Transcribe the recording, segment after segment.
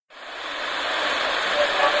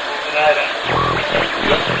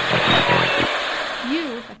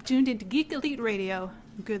tuned into Geek Elite Radio.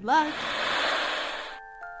 Good luck.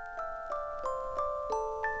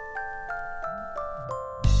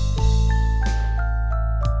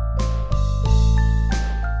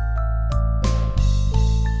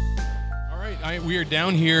 We are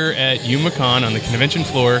down here at YumaCon on the convention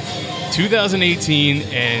floor, 2018,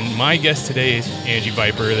 and my guest today is Angie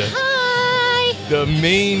Viper, the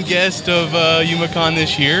main guest of YumaCon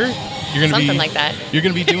this year. You're gonna Something like that. You're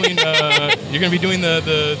gonna be doing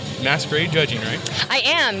the masquerade judging, right? I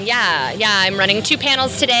am, yeah. I'm running 2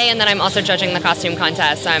 panels today, and then I'm also judging the costume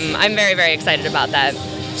contest. I'm very, very excited about that.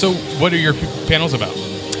 So, what are your panels about?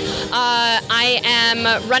 I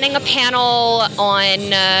am running a panel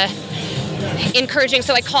on encouraging,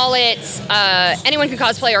 so I call it Anyone Can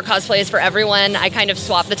Cosplay or Cosplay is for Everyone. I kind of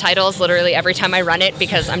swap the titles literally every time I run it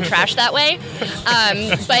because I'm trash that way.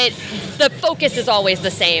 But the focus is always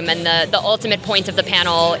the same, and the ultimate point of the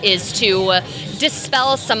panel is to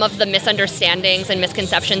dispel some of the misunderstandings and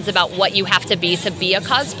misconceptions about what you have to be a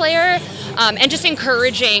cosplayer, and just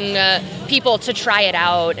encouraging people to try it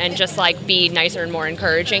out and just like be nicer and more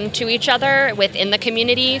encouraging to each other within the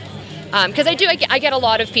community. Because I get a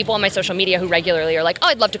lot of people on my social media who regularly are like, oh,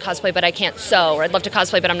 I'd love to cosplay, but I can't sew, or I'd love to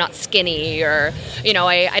cosplay, but I'm not skinny, or, you know,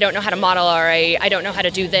 I don't know how to model, or I don't know how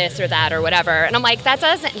to do this or that or whatever. And I'm like, that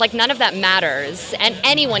doesn't, like, none of that matters. And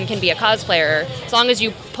anyone can be a cosplayer. As long as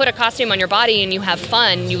you put a costume on your body and you have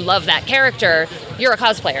fun, you love that character, you're a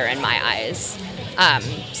cosplayer in my eyes.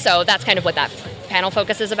 So that's kind of what that panel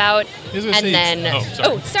focus is about. Sorry.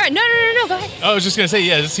 No, go ahead. I was just going to say,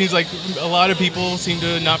 yeah, it seems like a lot of people seem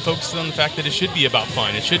to not focus on the fact that it should be about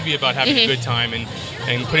fun. It should be about having a good time and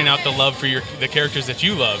putting out the love for the characters that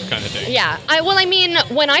you love, kind of thing. Yeah.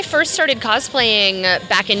 When I first started cosplaying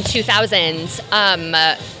back in 2000,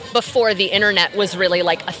 before the internet was really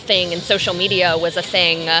like a thing and social media was a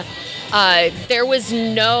thing, there was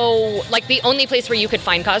no, like, the only place where you could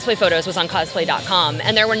find cosplay photos was on cosplay.com,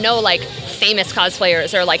 and there were no like famous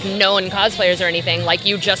cosplayers or like known cosplayers or anything. Like,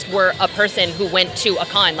 you just were a person who went to a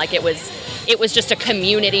con. Like, it was just a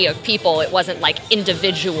community of people. It wasn't like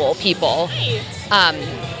individual people.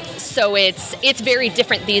 So it's very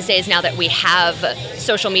different these days now that we have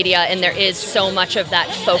social media, and there is so much of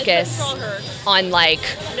that focus on like,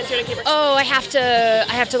 oh, I have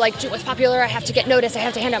to like do what's popular. I have to get noticed. I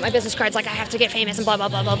have to hand out my business cards. Like, I have to get famous and blah blah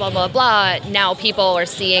blah blah blah blah blah. Now people are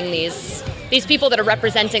seeing these people that are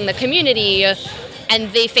representing the community,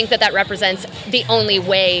 and they think that represents the only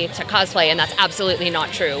way to cosplay, and that's absolutely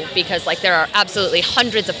not true, because like there are absolutely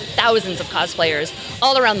hundreds of thousands of cosplayers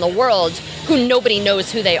all around the world who nobody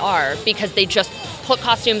knows who they are, because they just put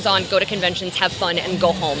costumes on, go to conventions, have fun, and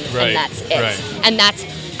go home, and that's it. Right. And that's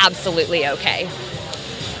absolutely okay.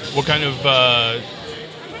 What kind of,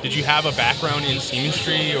 did you have a background in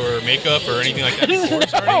seamstress or makeup or anything like that before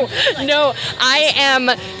starting? No, I am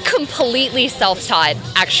completely self-taught,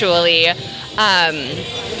 actually.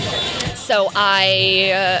 So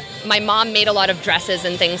my mom made a lot of dresses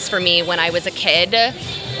and things for me when I was a kid,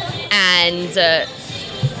 and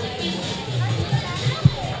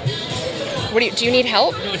do you need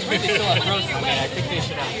help?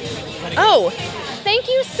 Oh, thank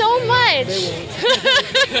you so much.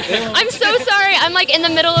 I'm so sorry. I'm like in the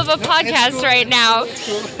middle of a podcast right now.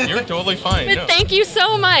 You're totally fine. But thank you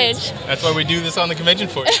so much. That's why we do this on the convention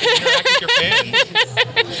floor. You can interact with your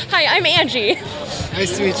fans. Hi, I'm Angie.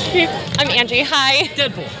 Nice to meet you. I'm Angie. Hi.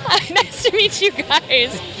 Deadpool. Nice to meet you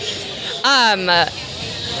guys.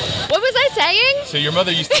 What was I saying? So your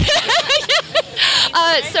mother used to...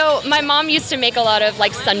 So my mom used to make a lot of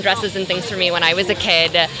like sundresses and things for me when I was a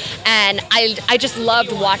kid, and I just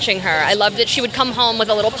loved watching her. I loved that she would come home with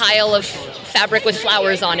a little pile of fabric with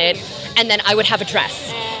flowers on it, and then I would have a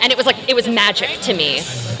dress. And it was magic to me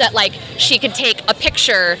that like she could take a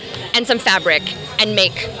picture and some fabric and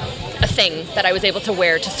make a thing that I was able to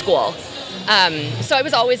wear to school. So I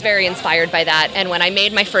was always very inspired by that, and when I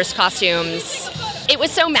made my first costumes, it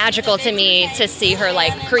was so magical to me to see her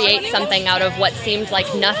like create something out of what seemed like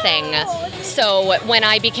nothing. So when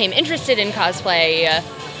I became interested in cosplay,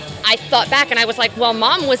 I thought back and I was like, well,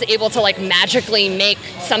 Mom was able to like magically make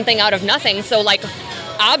something out of nothing, so like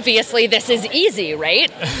obviously this is easy, right?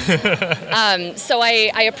 So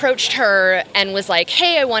I approached her and was like,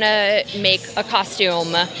 hey, I want to make a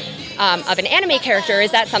costume of an anime character.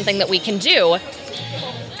 Is that something that we can do?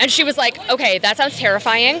 And she was like, okay, that sounds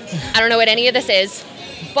terrifying. I don't know what any of this is,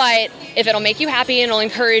 but if it'll make you happy and it'll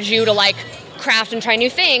encourage you to like craft and try new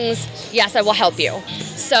things, yes, I will help you.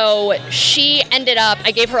 So she ended up, I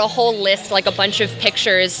gave her a whole list, like a bunch of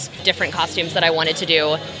pictures, different costumes that I wanted to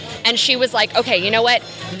do. And she was like, okay, you know what?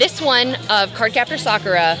 This one of Cardcaptor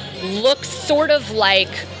Sakura looks sort of like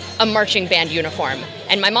a marching band uniform.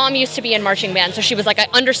 And my mom used to be in marching band, so she was like, I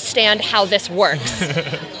understand how this works.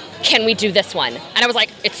 Can we do this one? And I was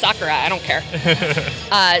like, it's Sakura, I don't care.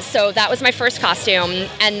 So that was my first costume.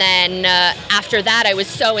 And then after that, I was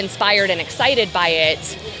so inspired and excited by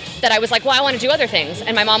it that I was like, well, I want to do other things.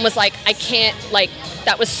 And my mom was like, I can't, like,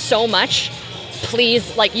 that was so much.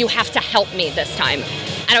 Please, like, you have to help me this time.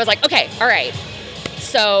 And I was like, okay, all right.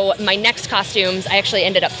 So my next costumes, I actually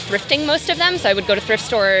ended up thrifting most of them. So I would go to thrift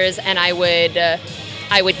stores and I would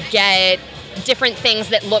get different things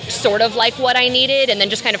that looked sort of like what I needed and then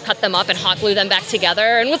just kind of cut them up and hot glue them back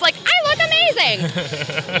together and was like, I look amazing.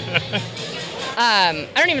 I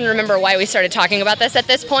don't even remember why we started talking about this at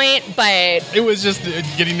this point, but... It was just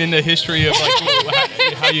getting into history of like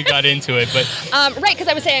how you got into it, but... Right, because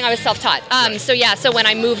I was saying I was self-taught. Right. So when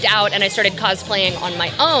I moved out and I started cosplaying on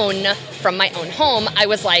my own, from my own home, I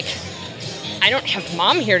was like, I don't have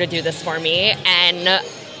mom here to do this for me, and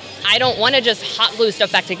I don't want to just hot glue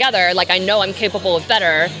stuff back together. Like, I know I'm capable of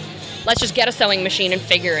better. Let's just get a sewing machine and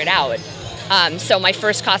figure it out. So my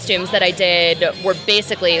first costumes that I did were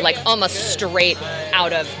basically like almost straight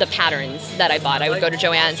out of the patterns that I bought. I would go to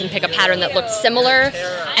Joann's and pick a pattern that looked similar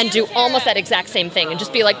and do almost that exact same thing and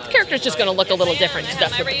just be like, the character's just going to look a little different because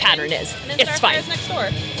that's what the pattern is. It's fine.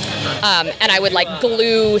 And I would like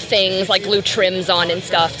glue things, like glue trims on and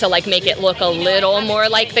stuff to like make it look a little more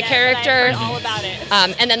like the character.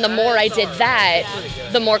 And then the more I did that,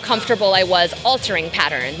 the more comfortable I was altering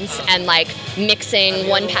patterns and like mixing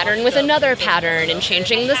one pattern with another pattern and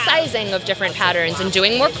changing the sizing of different patterns and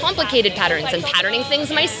doing more complicated patterns and patterning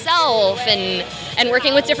things myself and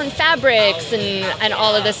working with different fabrics and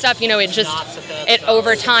all of this stuff. You know, it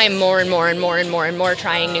over time, more and more and more and more and more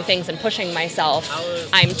trying new things and pushing myself,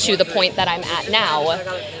 I'm to the point that I'm at now.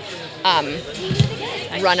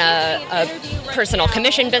 Run a personal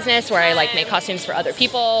commission business where I like make costumes for other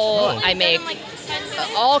people. I make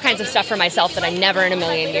all kinds of stuff for myself that I never in a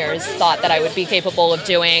million years thought that I would be capable of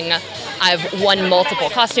doing. I've won multiple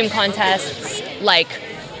costume contests, like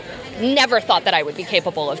never thought that I would be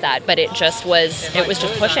capable of that, but it was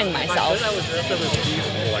just pushing myself.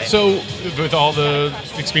 So with all the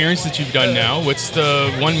experience that you've done now, what's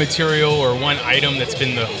the one material or one item that's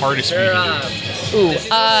been the hardest for you to do?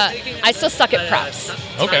 I still suck at props.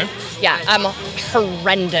 Okay. Yeah, I'm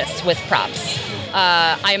horrendous with props.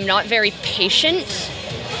 I am not very patient.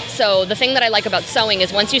 So the thing that I like about sewing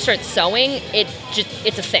is once you start sewing,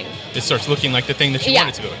 it's a thing. It starts looking like the thing that you want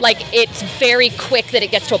it to look. Like it's very quick that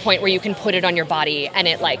it gets to a point where you can put it on your body and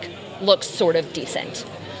it like looks sort of decent.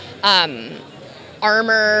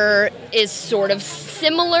 Armor is sort of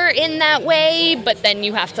similar in that way, but then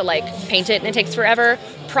you have to like paint it and it takes forever.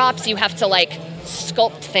 Props, you have to like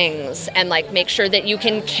sculpt things and like make sure that you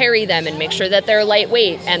can carry them and make sure that they're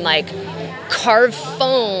lightweight and like carve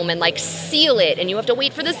foam and like seal it, and you have to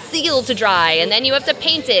wait for the seal to dry, and then you have to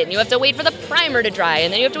paint it, and you have to wait for the primer to dry,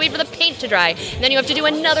 and then you have to wait for the paint to dry, and then you have to do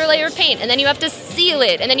another layer of paint, and then you have to seal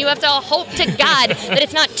it, and then you have to hope to God that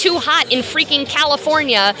it's not too hot in freaking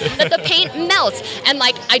California that the paint melts. And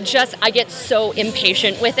like I get so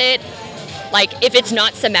impatient with it. Like, if it's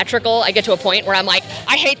not symmetrical, I get to a point where I'm like,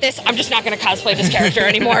 I hate this, I'm just not going to cosplay this character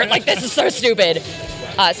anymore. Like, this is so stupid.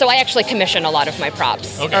 So I actually commission a lot of my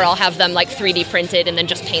props. Okay. Or I'll have them, like, 3D printed and then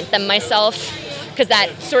just paint them myself. Because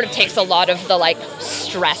that sort of takes a lot of the, like,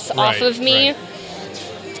 stress off of me.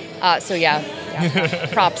 Right. So, yeah.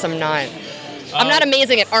 Props, I'm not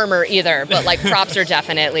amazing at armor either, but, like, props are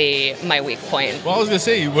definitely my weak point. Well, I was going to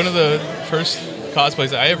say, one of the first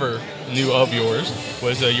cosplays I ever knew of yours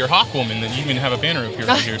was your Hawkwoman that you even have a banner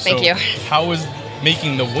up here. Thank you. How was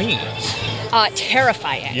making the wings?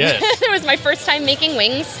 Terrifying. Yes. It was my first time making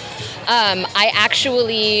wings.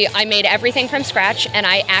 I made everything from scratch, and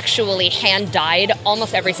I actually hand dyed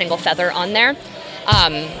almost every single feather on there.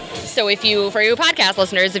 So for you podcast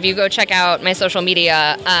listeners, if you go check out my social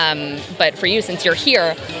media, but for you, since you're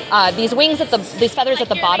here, these feathers at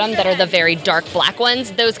the bottom that are the very dark black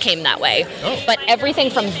ones, those came that way. Oh. But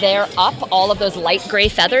everything from there up, all of those light gray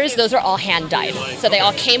feathers, those are all hand dyed. So they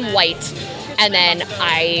all came white. And then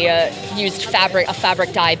I used a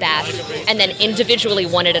fabric dye bath, and then individually,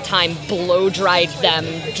 one at a time, blow dried them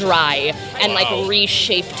dry and like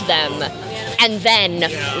reshaped them. And then,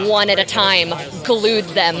 one at a time, glued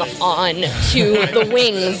them on to the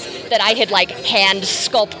wings that I had like hand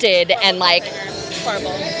sculpted and like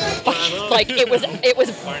it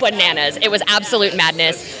was bananas. It was absolute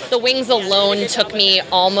madness. The wings alone took me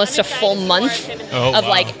almost a full month of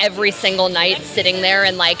like every single night sitting there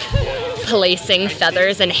and like placing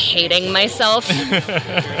feathers and hating myself.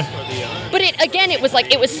 But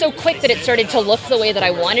it was so quick that it started to look the way that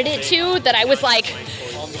I wanted it to, that I was like,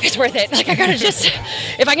 it's worth it. Like, I gotta just,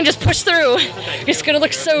 if I can just push through, it's gonna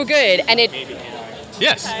look so good. And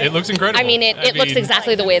Yes, it looks incredible. I mean, it looks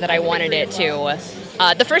exactly the way that I wanted it to.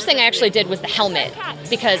 The first thing I actually did was the helmet,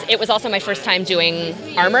 because it was also my first time doing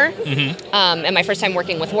armor, and my first time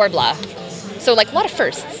working with Worbla. So, like, a lot of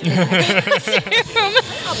firsts.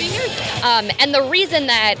 I'll be here. And the reason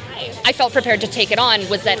that I felt prepared to take it on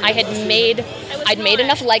was that I'd made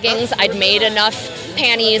enough leggings, I'd made enough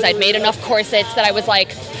panties, I'd made enough corsets that I was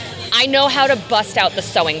like, I know how to bust out the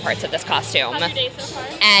sewing parts of this costume.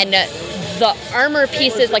 And the armor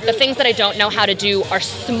pieces, like the things that I don't know how to do, are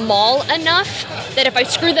small enough that if I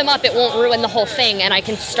screw them up, it won't ruin the whole thing, and I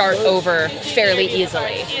can start over fairly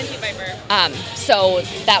easily. So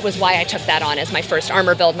that was why I took that on as my first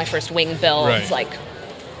armor build, my first wing build, like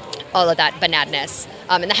all of that banadness.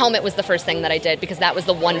 And the helmet was the first thing that I did, because that was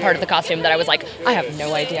the one part of the costume that I was like, I have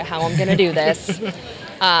no idea how I'm going to do this.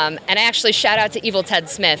 And I actually shout out to Evil Ted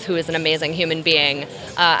Smith, who is an amazing human being.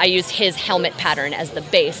 I used his helmet pattern as the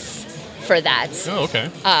base for that. Oh, okay.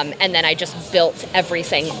 And then I just built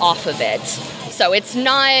everything off of it. So it's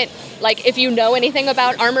not, like, if you know anything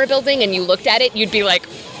about armor building and you looked at it, you'd be like,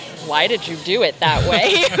 why did you do it that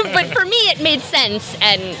way? But for me, it made sense,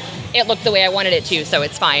 and it looked the way I wanted it to, so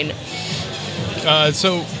it's fine.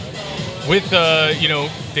 So with,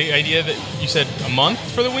 the idea that you said a month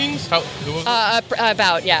for the wings? How,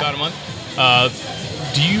 About a month.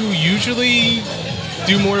 Do you usually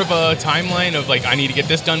do more of a timeline of, like, I need to get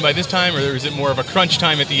this done by this time, or is it more of a crunch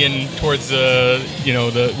time at the end towards the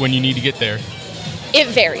when you need to get there? It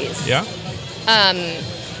varies. Yeah?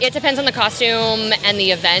 It depends on the costume and the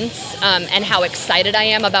events, and how excited I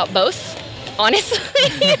am about both, honestly.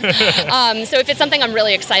 So if it's something I'm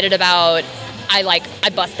really excited about, I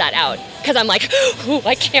bust that out, because I'm like, ooh,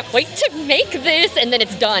 I can't wait to make this, and then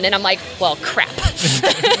it's done, and I'm like, well, crap.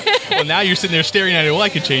 Well, now you're sitting there staring at it, well, I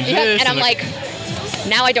could change this. And I'm like,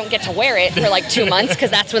 now I don't get to wear it for like 2 months, because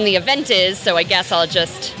that's when the event is, so I guess I'll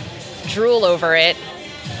just drool over it.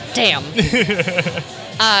 Damn.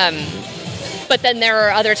 But then there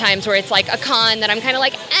are other times where it's like a con that I'm kind of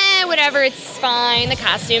like, whatever, it's fine. The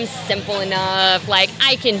costume's simple enough. Like,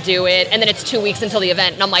 I can do it. And then it's 2 weeks until the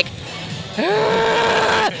event, and I'm like,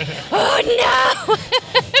 oh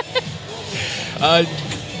no!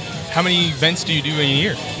 How many events do you do in a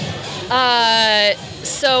year?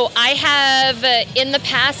 So I have, in the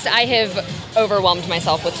past, I have overwhelmed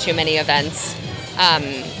myself with too many events.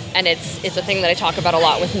 And it's a thing that I talk about a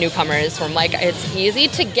lot with newcomers, where I'm like, it's easy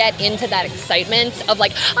to get into that excitement of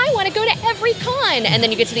like, I want to go to every con, and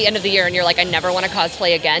then you get to the end of the year and you're like, I never want to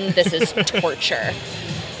cosplay again. This is torture.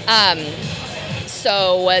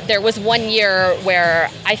 So there was 1 year where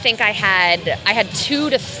I think I had 2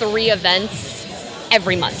 to 3 events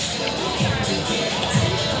every month.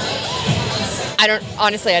 I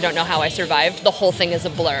don't know how I survived. The whole thing is a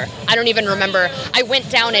blur. I don't even remember. I went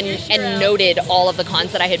down and noted all of the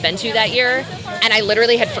cons that I had been to that year, and I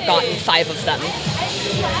literally had forgotten 5 of them.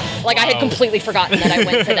 Like, wow. I had completely forgotten that I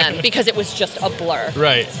went to them because it was just a blur.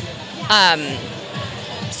 Right.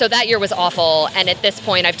 So that year was awful, and at this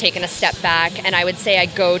point I've taken a step back, and I would say I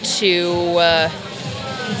go to 2,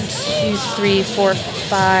 3, 4,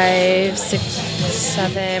 5, 6,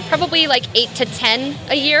 7, probably like 8 to 10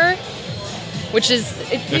 a year. Which is,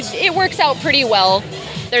 it works out pretty well.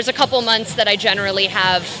 There's a couple months that I generally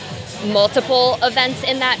have multiple events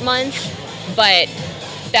in that month, but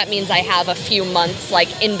that means I have a few months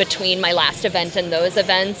like in between my last event and those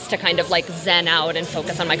events to kind of like zen out and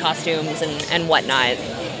focus on my costumes and whatnot.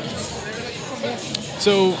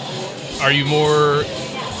 So, are you more,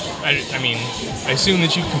 I mean, I assume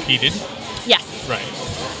that you competed? Yes. Right.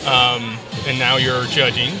 And now you're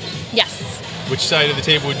judging? Yes. Which side of the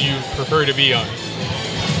table would you prefer to be on?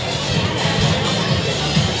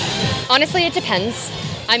 Honestly, it depends.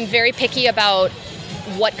 I'm very picky about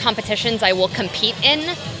what competitions I will compete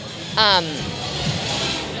in,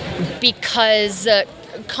 because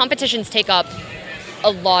competitions take up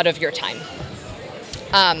a lot of your time.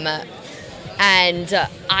 And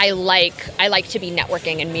I like to be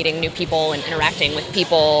networking and meeting new people and interacting with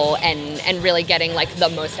people and really getting like the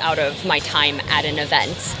most out of my time at an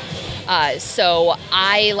event. So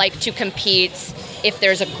I like to compete if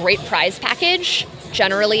there's a great prize package.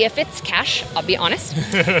 Generally, if it's cash, I'll be honest.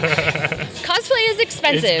 Cosplay is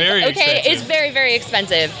expensive. It's very expensive. It's very, very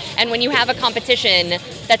expensive. And when you have a competition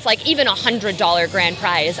that's like even $100 grand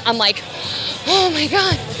prize, I'm like, oh my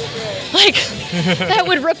God. Like, that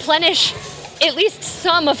would replenish at least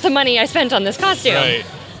some of the money I spent on this costume. Right.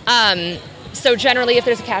 So generally, if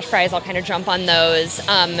there's a cash prize, I'll kind of jump on those.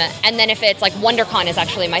 And then if it's like WonderCon is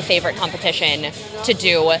actually my favorite competition to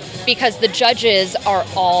do because the judges are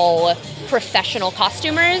all professional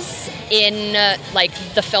costumers in like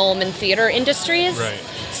the film and theater industries. Right.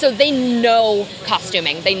 So they know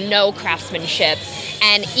costuming, they know craftsmanship,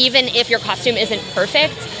 and even if your costume isn't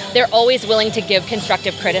perfect, they're always willing to give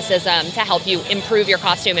constructive criticism to help you improve your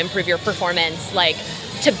costume, improve your performance, like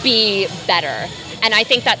to be better. And I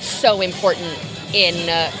think that's so important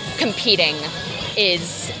in competing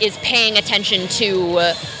is paying attention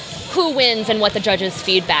to who wins and what the judges'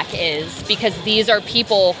 feedback is, because these are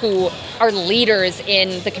people who are leaders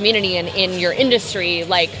in the community and in your industry.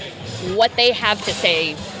 Like, what they have to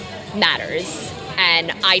say matters,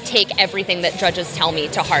 and I take everything that judges tell me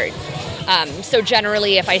to heart. So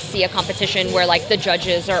generally, if I see a competition where like the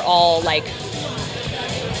judges are all like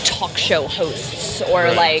talk show hosts or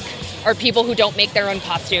Right. or people who don't make their own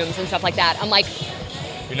costumes and stuff like that, I'm like,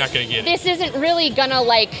 You're not going to get it. this isn't really gonna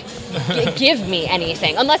give me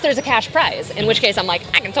anything unless there's a cash prize, in which case I'm like,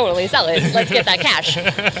 I can totally sell it, let's get that cash.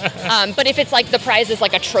 But if it's like the prize is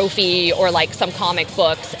like a trophy or like some comic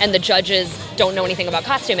books and the judges don't know anything about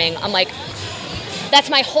costuming, I'm like, that's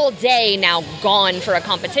my whole day now gone for a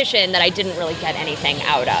competition that I didn't really get anything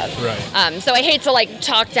out of. Right. So I hate to like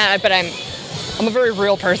talk down, but I'm a very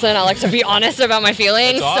real person. I like to be honest about my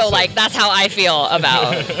feelings. That's awesome. So like that's how I feel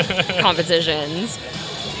about competitions.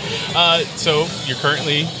 So you're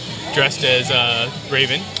currently dressed as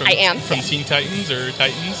Raven from, I am. from Teen Titans or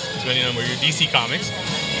Titans, depending on where you're DC Comics.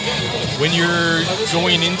 When you're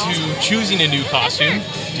going into choosing a new costume,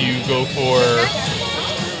 do you go for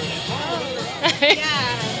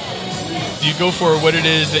what it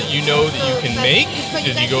is that you know that you can make?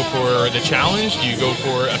 Do you go for the challenge? Do you go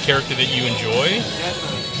for a character that you enjoy?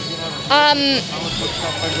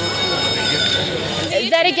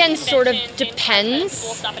 That again sort of depends.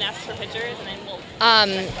 We'll stop and ask for pictures, and then we'll.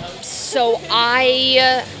 So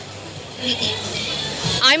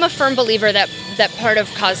I'm a firm believer that part of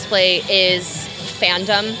cosplay is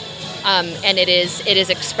fandom, and it is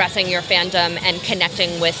expressing your fandom and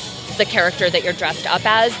connecting with the character that you're dressed up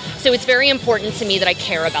as. So it's very important to me that I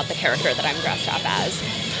care about the character that I'm dressed up as.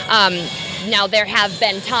 Now there have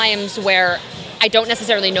been times where I don't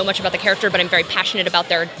necessarily know much about the character, but I'm very passionate about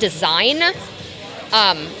their design.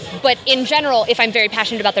 But in general, if I'm very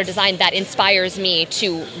passionate about their design, that inspires me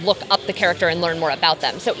to look up the character and learn more about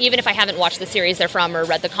them. So even if I haven't watched the series they're from or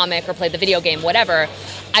read the comic or played the video game, whatever,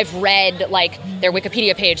 I've read like their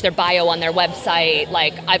Wikipedia page, their bio on their website,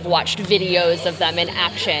 like I've watched videos of them in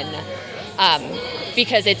action.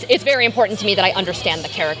 Because it's very important to me that I understand the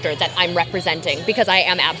character that I'm representing, because I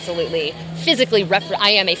am absolutely physically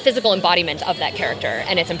I am a physical embodiment of that character,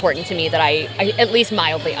 and it's important to me that I at least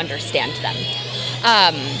mildly understand them.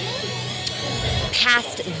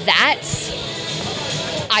 Past that,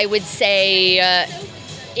 I would say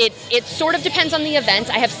it sort of depends on the event.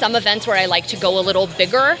 I have some events where I like to go a little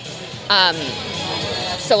bigger.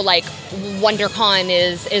 So like WonderCon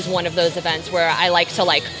is one of those events where I like to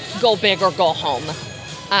like go big or go home.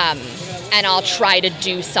 And I'll try to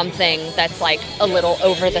do something that's like a little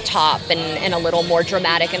over the top and a little more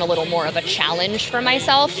dramatic and a little more of a challenge for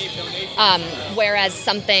myself. Whereas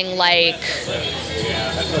something like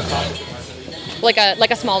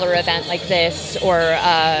a smaller event like this, or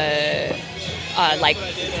like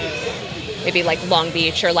maybe like Long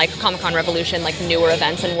Beach or like Comic-Con Revolution, like newer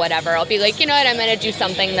events and whatever, I'll be like, you know what, I'm going to do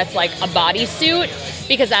something that's like a bodysuit,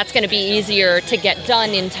 because that's going to be easier to get done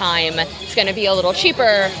in time. It's going to be a little cheaper,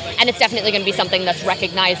 and it's definitely going to be something that's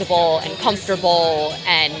recognizable and comfortable,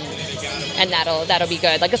 and that'll be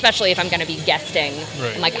good. Like, especially if I'm going to be guesting.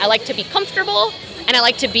 Right. I'm like, I like to be comfortable, and I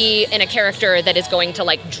like to be in a character that is going to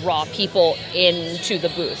like draw people into the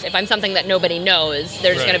booth. If I'm something that nobody knows,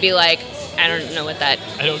 they're just Right. going to be like, I don't know what that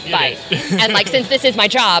I don't get bite. it. And like, since this is my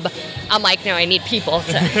job, I'm like, no, I need people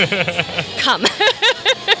to come.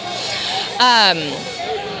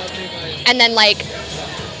 And then like,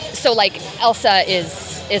 so like Elsa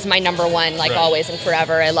is my number one, like Right. always and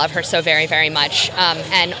forever. I love her so very, very much.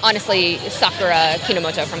 And honestly, Sakura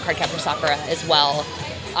Kinomoto from Cardcaptor Sakura as well.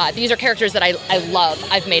 These are characters that I love.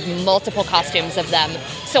 I've made multiple costumes of them.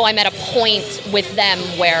 So I'm at a point with them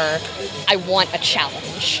where I want a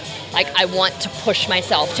challenge. Like, I want to push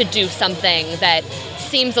myself to do something that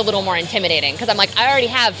seems a little more intimidating. Because I'm like, I already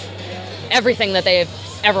have everything that they've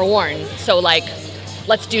ever worn. So like,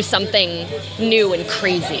 let's do something new and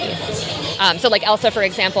crazy. So like Elsa, for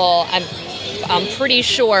example, I'm pretty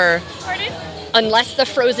sure, unless the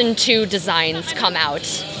Frozen 2 designs come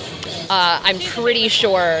out, I'm pretty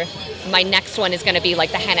sure my next one is going to be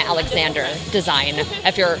like the Hannah Alexander design.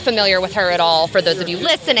 If you're familiar with her at all, for those of you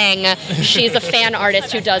listening, she's a fan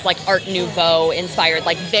artist who does like Art Nouveau inspired,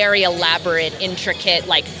 like very elaborate, intricate,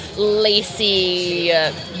 like lacy,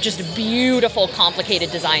 just beautiful,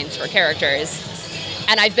 complicated designs for characters.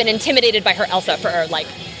 And I've been intimidated by her Elsa for like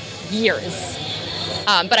years.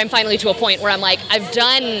 But I'm finally to a point where I'm like, I've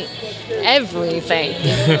done everything.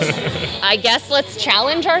 I guess let's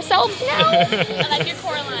challenge ourselves now. I like your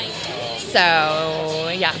core line. So,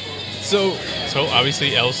 yeah. So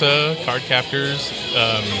obviously Elsa, Card Captors,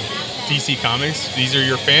 DC Comics, these are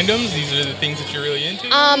your fandoms? These are the things that you're really into?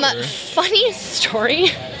 Funny story.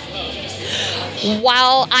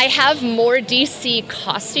 While I have more DC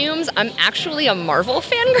costumes, I'm actually a Marvel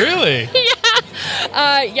fangirl. Really?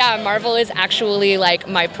 Yeah, Marvel is actually like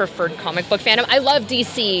my preferred comic book fandom. I love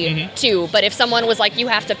DC too, but if someone was like, you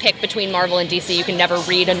have to pick between Marvel and DC, you can never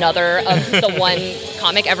read another of the one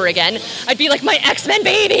comic ever again, I'd be like, my X-Men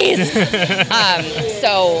babies!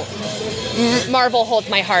 So Marvel holds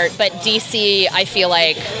my heart, but DC, I feel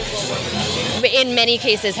like, in many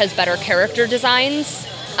cases, has better character designs.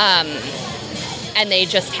 And they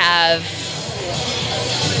just have,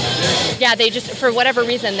 they just, for whatever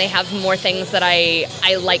reason, they have more things that I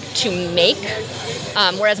like to make.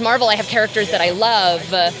 Whereas Marvel, I have characters that I love,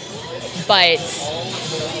 but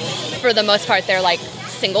for the most part, they're like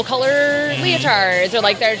single color leotards, or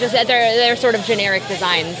like they're sort of generic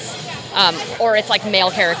designs. Or it's like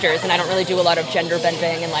male characters, and I don't really do a lot of gender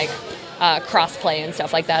bending and like crossplay and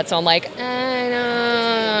stuff like that. So I'm like,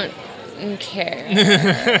 I don't care.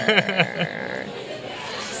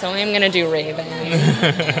 So I'm going to do Raven.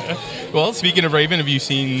 Well, speaking of Raven, are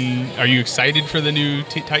you excited for the new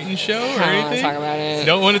Titans show or I don't anything? want to talk about it.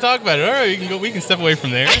 Don't want to talk about it. All right, we can step away from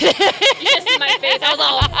there. You just in my face. I was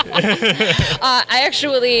all.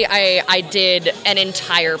 I did an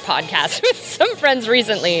entire podcast with some friends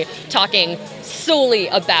recently talking solely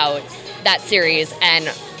about that series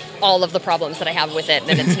and all of the problems that I have with it,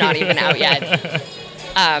 and it's not even out yet.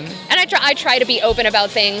 And I try to be open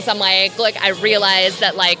about things. I'm like, look, I realize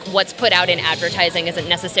that like what's put out in advertising isn't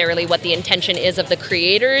necessarily what the intention is of the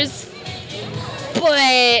creators.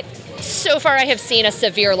 But so far I have seen a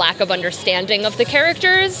severe lack of understanding of the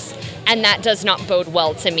characters, and that does not bode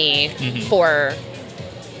well to me for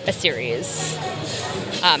a series.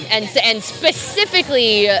 And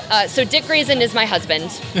specifically, so Dick Grayson is my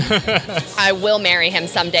husband. I will marry him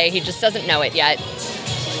someday. He just doesn't know it yet.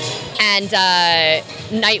 And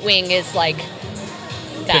Nightwing is like,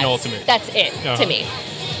 that's it to me.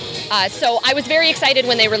 So I was very excited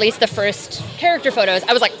when they released the first character photos.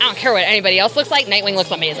 I was like, I don't care what anybody else looks like. Nightwing looks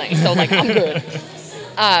amazing. So like, I'm good.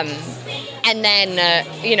 And then,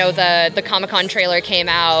 the Comic-Con trailer came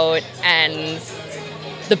out, and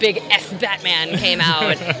the big F Batman came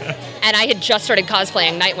out. And I had just started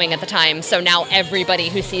cosplaying Nightwing at the time. So now everybody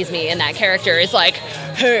who sees me in that character is like,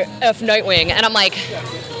 hey, F Nightwing. And I'm like,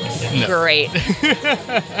 no. Great.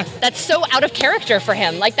 That's so out of character for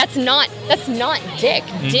him. Like, that's not Dick.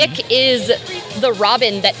 Dick is the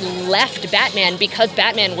Robin that left Batman because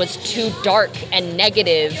Batman was too dark and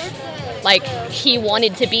negative. Like, he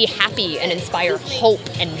wanted to be happy and inspire hope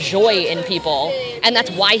and joy in people. And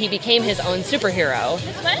that's why he became his own superhero.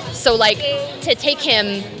 So, like, to take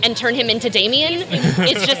him and turn him into Damian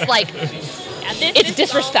is just, like, it's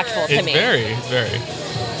disrespectful to me. It's very.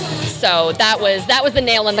 So that was the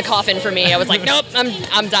nail in the coffin for me. I was like, nope,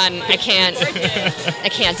 I'm done. I can't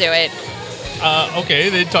do it. Okay,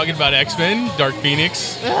 then talking about X-Men, Dark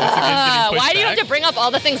Phoenix. Why do you have to bring up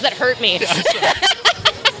all the things that hurt me?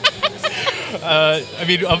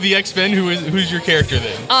 Of the X-Men, who's your character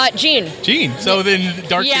then? Jean. Jean. So then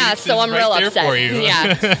Dark Phoenix so is I'm right real there upset. for you.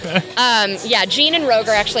 Yeah. Jean and Rogue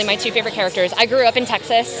are actually my two favorite characters. I grew up in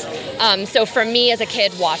Texas, so for me as a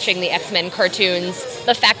kid watching the X-Men cartoons,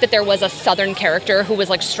 the fact that there was a Southern character who was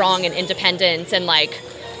like strong and independent and like,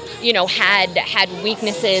 had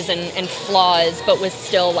weaknesses and flaws, but was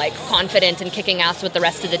still like confident and kicking ass with the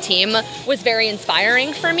rest of the team was very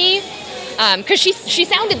inspiring for me. Because she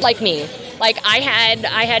sounded like me. Like, I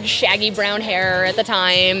had shaggy brown hair at the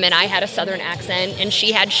time, and I had a Southern accent, and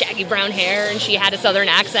she had shaggy brown hair, and she had a Southern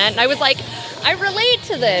accent, and I was like, I relate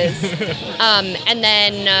to this. And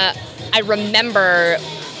then I remember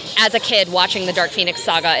as a kid watching the Dark Phoenix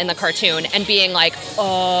saga in the cartoon and being like,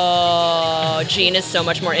 oh, Jean is so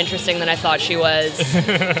much more interesting than I thought she was.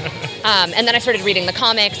 And then I started reading the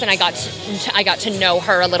comics, and I got to know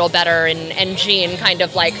her a little better, and Jean kind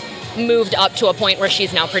of like moved up to a point where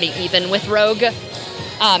she's now pretty even with Rogue.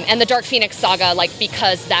 And the Dark Phoenix saga, like,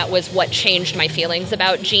 because that was what changed my feelings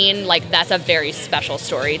about Jean, like, that's a very special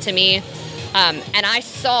story to me. And I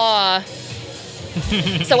saw...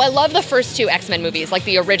 So I love the first two X-Men movies, like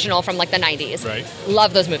the original from like the 90s. Right.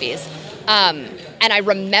 Love those movies. And I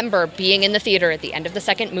remember being in the theater at the end of the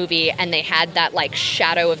second movie, and they had that like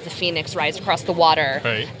shadow of the Phoenix rise across the water.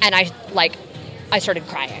 Right. And I started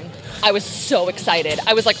crying. I was so excited.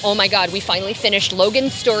 I was like, oh my God, we finally finished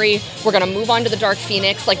Logan's story. We're going to move on to the Dark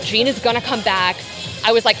Phoenix. Like, Jean is going to come back.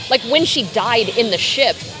 I was like when she died in the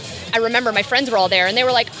ship, I remember my friends were all there and they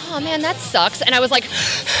were like, oh man, that sucks. And I was like,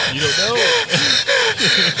 You don't know.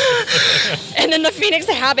 and then the Phoenix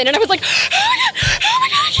happened and I was like, oh my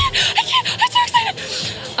God, I can't, I'm so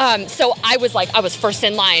excited. So I was first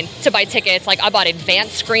in line to buy tickets. Like, I bought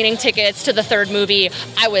advanced screening tickets to the third movie.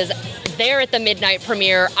 I was there at the midnight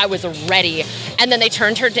premiere. I was ready. And then they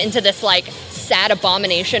turned her into this like sad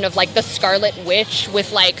abomination of like the Scarlet Witch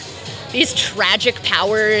with like these tragic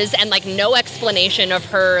powers and like no explanation of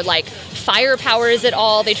her like fire powers at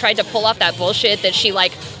all. They tried to pull off that bullshit that she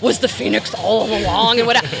like was the Phoenix all along and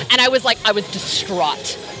whatever. And I was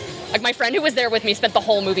distraught. Like, my friend who was there with me spent the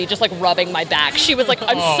whole movie just like rubbing my back. She was like,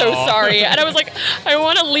 I'm so sorry. And I was like, I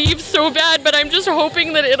want to leave so bad, but I'm just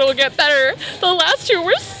hoping that it'll get better. The last two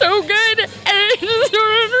were so good and I just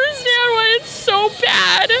don't understand why it's so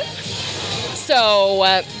bad.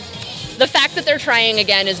 So the fact that they're trying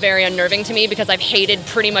again is very unnerving to me because I've hated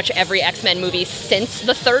pretty much every X-Men movie since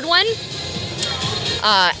the third one.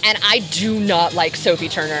 And I do not like Sophie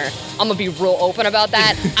Turner. I'm going to be real open about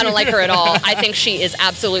that. I don't like her at all. I think she is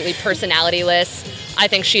absolutely personality-less. I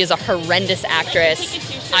think she is a horrendous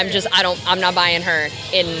actress. I'm not buying her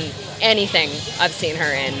in anything I've seen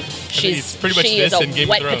her in. It's pretty much she is this in a Game of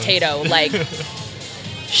wet Thrones. potato. Like,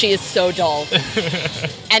 she is so dull.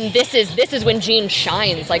 And this is when Jean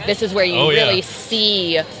shines. Like, this is where you really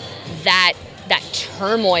see that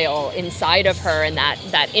turmoil inside of her and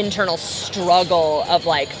that internal struggle of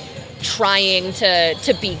like trying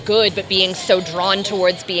to be good but being so drawn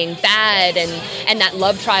towards being bad, and that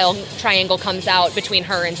love triangle comes out between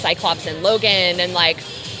her and Cyclops and Logan, and like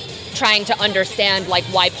trying to understand like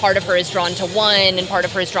why part of her is drawn to one and part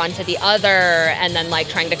of her is drawn to the other, and then like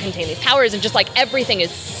trying to contain these powers, and just like everything is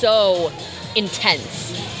so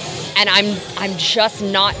intense. And I'm just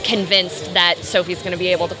not convinced that Sophie's going to be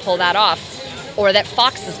able to pull that off, or that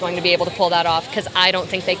Fox is going to be able to pull that off, because I don't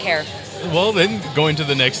think they care. Well, then going to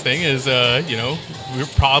the next thing is, we're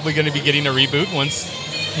probably going to be getting a reboot once,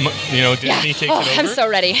 Disney takes it over. I'm so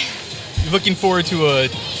ready. You looking forward to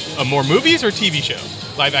a more movies or TV show,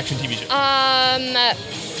 live action TV show?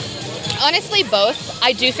 Honestly, both.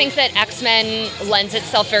 I do think that X-Men lends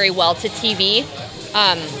itself very well to TV,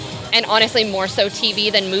 and honestly more so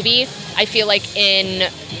TV than movie. I feel like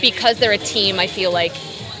because they're a team, I feel like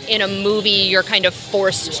in a movie you're kind of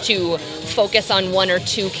forced to focus on one or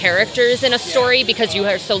two characters in a story because you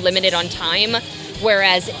are so limited on time,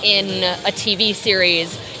 whereas in a TV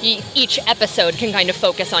series each episode can kind of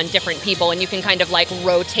focus on different people and you can kind of like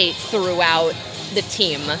rotate throughout the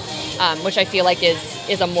team, which I feel like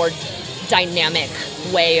is a more dynamic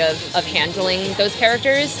way of handling those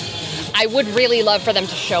characters. I would really love for them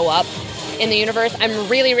to show up in the universe. I'm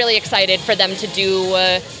really, really excited for them to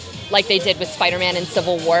do like they did with Spider-Man in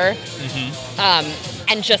Civil War. Mm-hmm.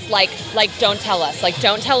 And just like don't tell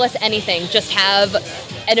us anything. Just have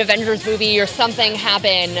an Avengers movie or something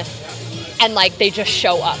happen and like they just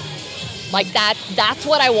show up. Like that's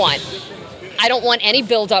what I want. I don't want any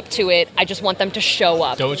build up to it. I just want them to show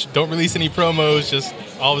up. Don't release any promos, just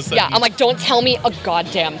all of a sudden. Yeah, I'm like, don't tell me a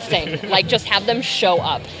goddamn thing. Like, just have them show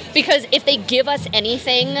up. Because if they give us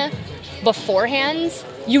anything beforehand,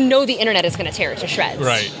 the internet is going to tear it to shreds.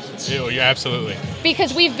 Right. Yeah, absolutely.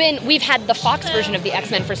 Because we've had the Fox version of the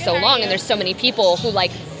X-Men for so long, and there's so many people who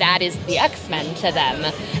like that is the X-Men to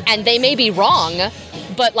them, and they may be wrong,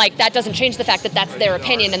 but like that doesn't change the fact that that's their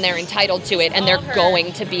opinion and they're entitled to it, and they're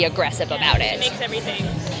going to be aggressive about it. Makes everything.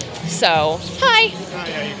 So, hi.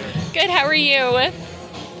 Good. How are you?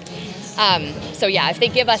 So yeah, if they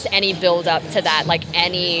give us any build up to that, like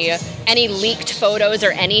any leaked photos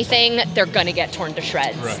or anything, they're gonna get torn to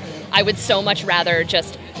shreds. Right. I would so much rather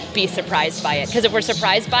just be surprised by it, because if we're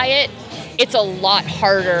surprised by it, it's a lot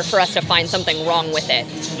harder for us to find something wrong with it.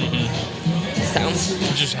 Mm-hmm. So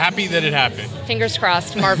I'm just happy that it happened. Fingers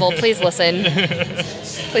crossed. Marvel, please listen.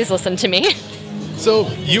 Please listen to me. So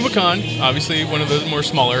YumaCon, obviously one of those more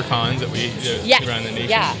smaller cons that we around the nation.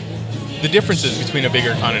 Yeah. The differences between a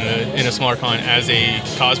bigger con and a smaller con as a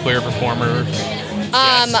cosplayer, performer,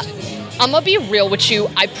 guest. I'm gonna be real with you.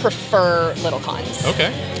 I prefer little cons.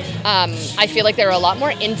 Okay. I feel like they're a lot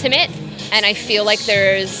more intimate, and I feel like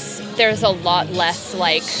there's a lot less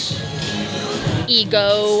like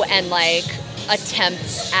ego and like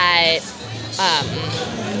attempts at I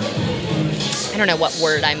don't know what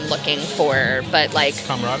word I'm looking for, but like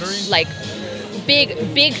Camaraderie? like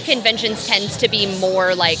big conventions tends to be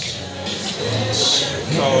more like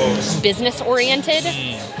business oriented.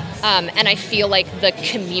 And I feel like the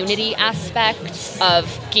community aspect of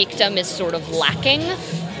geekdom is sort of lacking.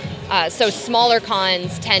 So smaller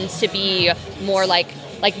cons tend to be more like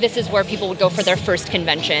this is where people would go for their first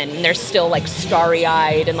convention, and they're still like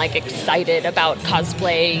starry-eyed and like excited about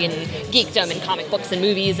cosplay and geekdom and comic books and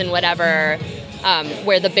movies and whatever.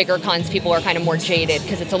 Where the bigger cons people are kind of more jaded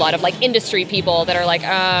because it's a lot of like industry people that are like,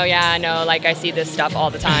 oh yeah, no, like I see this stuff all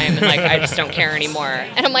the time and like I just don't care anymore.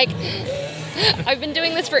 And I'm like, I've been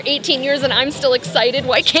doing this for 18 years and I'm still excited.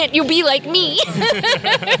 Why can't you be like me?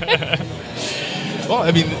 Well,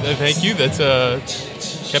 I mean, thank you. That's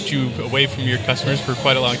kept you away from your customers for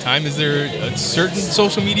quite a long time. Is there a certain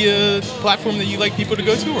social media platform that you like people to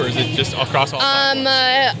go to, or is it just across all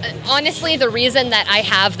platforms? Honestly, the reason that I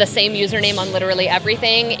have the same username on literally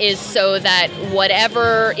everything is so that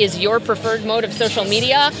whatever is your preferred mode of social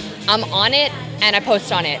media, I'm on it and I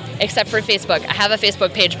post on it, except for Facebook. I have a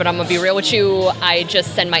Facebook page, but I'm going to be real with you. I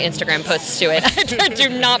just send my Instagram posts to it. I do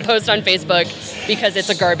not post on Facebook because it's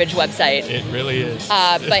a garbage website. It really is.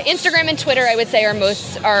 But Instagram and Twitter, I would say, are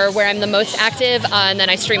where I'm the most active, and then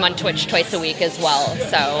I stream on Twitch twice a week as well.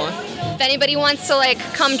 So if anybody wants to like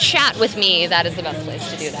come chat with me, that is the best place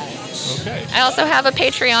to do that. Okay. I also have a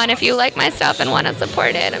Patreon if you like my stuff and want to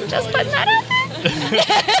support it. I'm just putting that out there.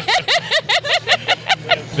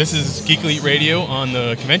 This is Geek Elite Radio on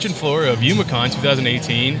the convention floor of YumaCon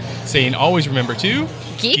 2018, saying always remember to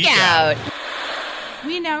Geek out.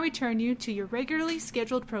 We now return you to your regularly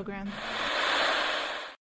scheduled program.